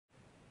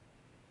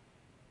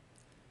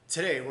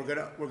Today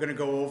we're gonna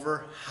go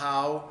over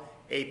how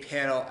a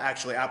panel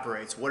actually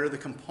operates. What are the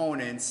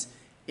components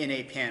in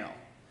a panel?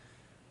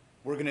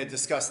 We're gonna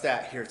discuss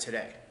that here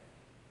today.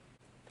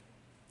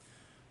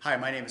 Hi,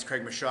 my name is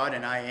Craig Michaud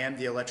and I am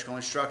the electrical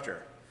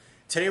instructor.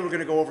 Today we're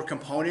gonna go over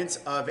components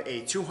of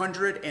a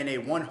 200 and a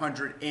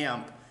 100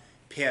 amp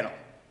panel.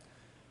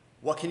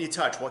 What can you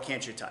touch? What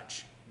can't you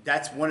touch?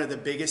 That's one of the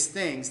biggest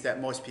things that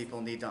most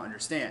people need to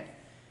understand.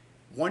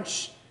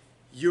 Once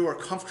you are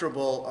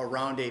comfortable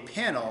around a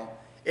panel,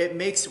 it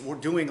makes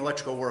doing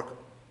electrical work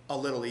a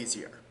little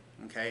easier,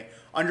 okay?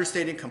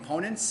 Understanding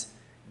components,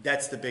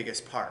 that's the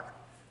biggest part.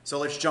 So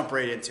let's jump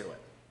right into it.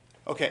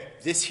 Okay,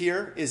 this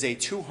here is a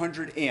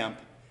 200 amp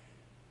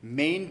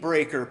main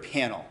breaker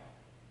panel.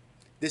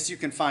 This you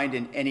can find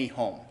in any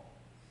home.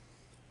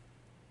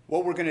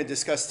 What we're gonna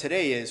discuss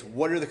today is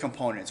what are the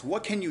components?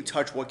 What can you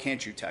touch, what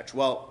can't you touch?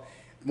 Well,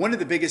 one of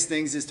the biggest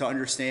things is to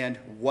understand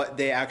what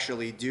they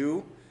actually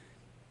do.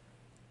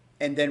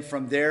 And then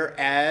from there,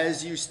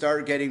 as you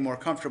start getting more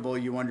comfortable,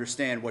 you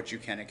understand what you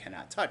can and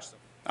cannot touch.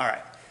 All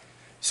right,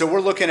 so we're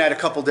looking at a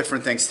couple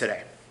different things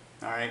today,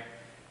 all right?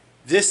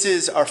 This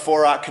is our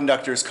 4-aught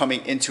conductors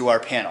coming into our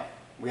panel.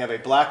 We have a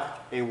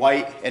black, a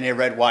white, and a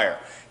red wire.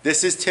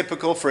 This is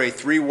typical for a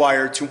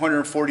 3-wire,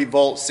 240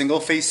 volt, single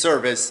phase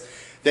service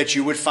that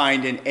you would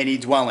find in any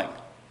dwelling.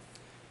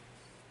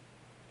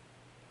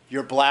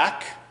 Your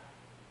black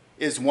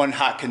is one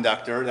hot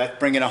conductor, that's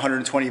bringing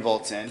 120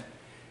 volts in.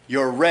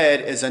 Your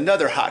red is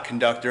another hot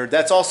conductor,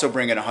 that's also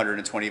bringing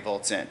 120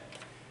 volts in.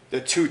 The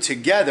two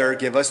together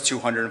give us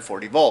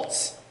 240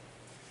 volts.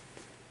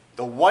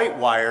 The white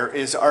wire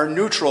is our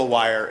neutral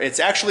wire. It's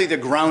actually the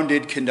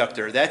grounded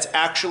conductor. That's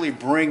actually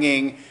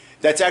returning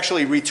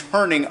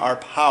our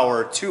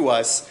power to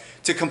us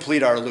to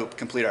complete our loop,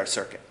 complete our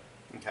circuit,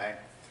 okay?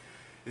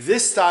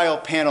 This style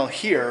panel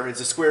here is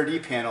a square D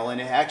panel,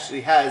 and it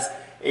actually has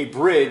a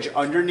bridge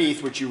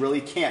underneath, which you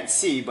really can't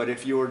see, but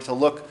if you were to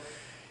look,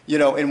 you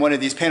know, in one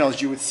of these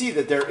panels, you would see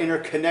that they're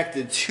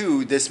interconnected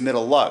to this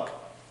middle lug.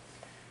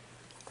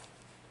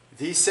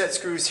 These set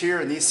screws here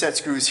and these set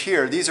screws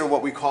here, these are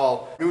what we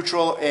call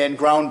neutral and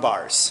ground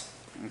bars,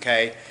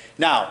 okay?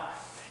 Now,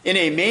 in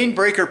a main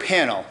breaker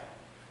panel,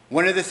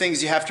 one of the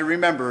things you have to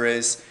remember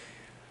is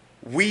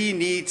we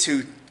need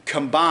to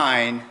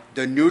combine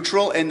the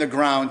neutral and the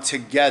ground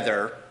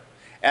together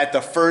at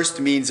the first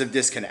means of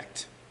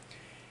disconnect.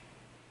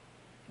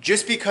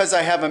 Just because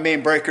I have a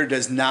main breaker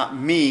does not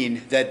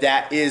mean that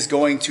that is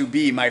going to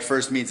be my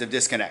first means of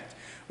disconnect.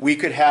 We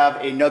could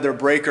have another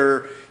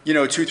breaker, you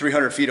know,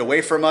 200-300 feet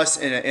away from us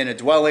in a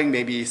dwelling,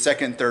 maybe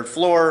second, third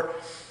floor.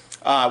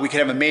 We could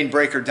have a main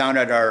breaker down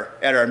at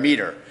our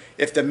meter.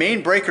 If the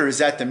main breaker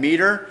is at the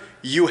meter,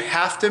 you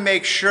have to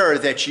make sure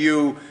that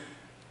you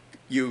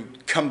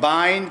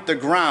combine the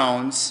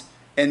grounds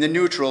and the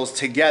neutrals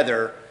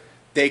together.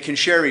 They can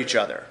share each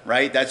other,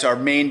 right? That's our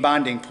main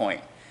bonding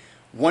point.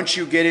 Once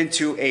you get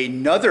into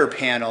another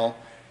panel,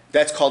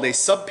 that's called a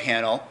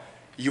sub-panel,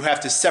 you have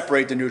to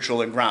separate the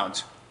neutral and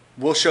ground.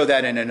 We'll show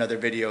that in another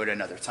video at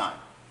another time.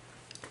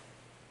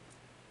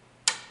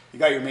 You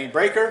got your main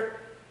breaker,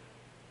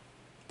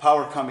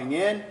 power coming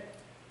in.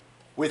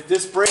 With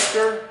this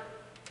breaker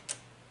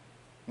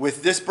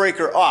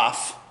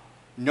off,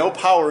 no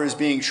power is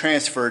being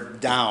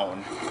transferred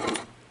down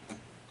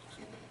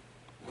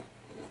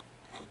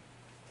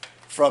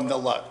from the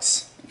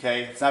lugs,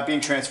 okay? It's not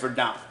being transferred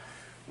down.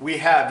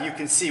 You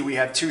can see we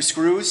have two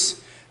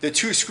screws. The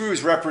two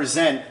screws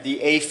represent the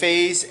A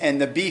phase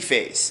and the B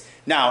phase.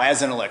 Now,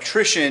 as an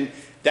electrician,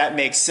 that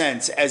makes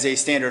sense. As a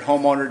standard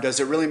homeowner, does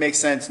it really make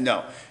sense?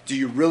 No. Do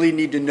you really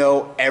need to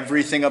know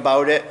everything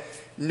about it?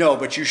 No,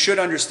 but you should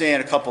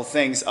understand a couple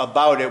things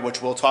about it,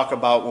 which we'll talk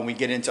about when we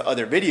get into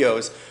other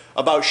videos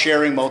about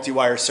sharing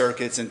multi-wire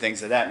circuits and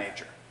things of that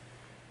nature.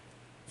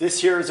 This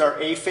here is our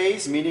A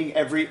phase, meaning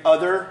every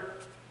other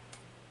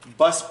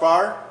bus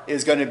bar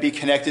is going to be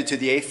connected to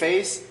the A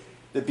phase.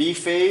 The B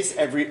phase,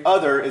 every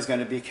other is going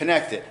to be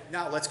connected.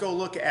 Now let's go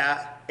look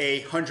at a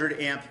 100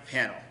 amp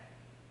panel.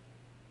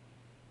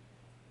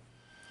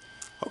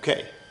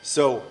 Okay,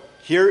 so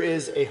here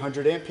is a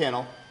 100 amp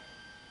panel.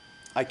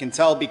 I can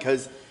tell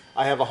because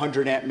I have a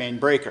 100 amp main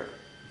breaker,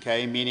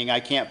 okay, meaning I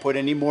can't put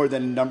any more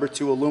than number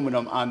 2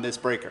 aluminum on this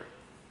breaker.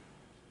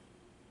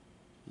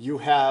 You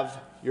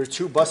have your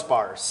 2 bus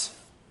bars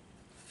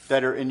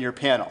that are in your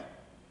panel,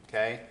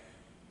 okay?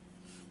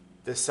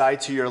 The side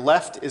to your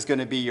left is going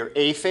to be your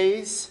A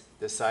phase.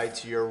 The side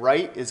to your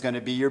right is going to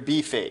be your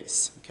B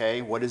phase.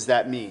 Okay, what does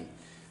that mean?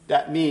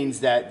 That means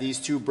that these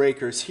 2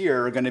 breakers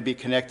here are going to be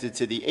connected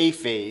to the A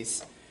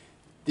phase.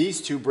 These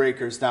 2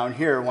 breakers down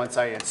here, once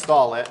I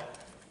install it,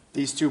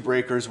 these 2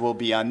 breakers will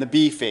be on the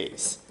B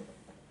phase.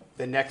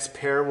 The next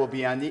pair will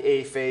be on the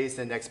A phase.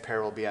 The next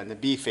pair will be on the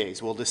B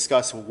phase. We'll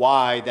discuss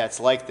why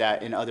that's like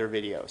that in other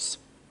videos.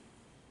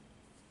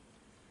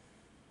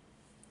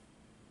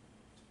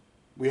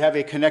 We have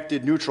a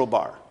connected neutral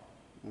bar,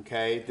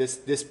 okay?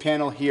 This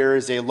panel here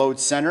is a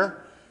load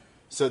center,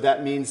 so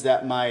that means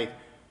that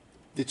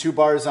the 2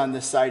 bars on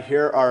this side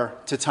here are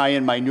to tie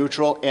in my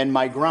neutral and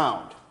my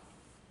ground.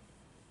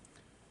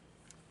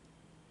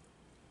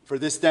 For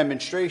this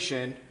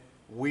demonstration,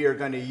 we are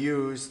going to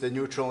use the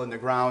neutral and the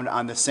ground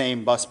on the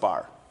same bus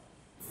bar.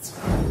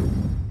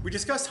 We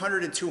discussed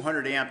 100 and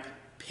 200 amp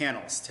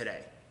panels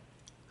today,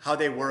 how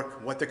they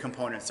work, what the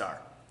components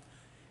are.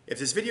 If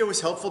this video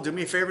was helpful, do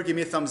me a favor, give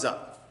me a thumbs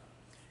up.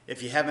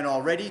 If you haven't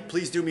already,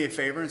 please do me a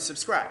favor and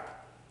subscribe.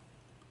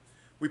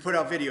 We put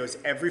out videos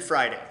every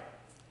Friday.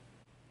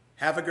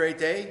 Have a great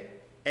day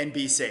and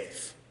be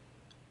safe.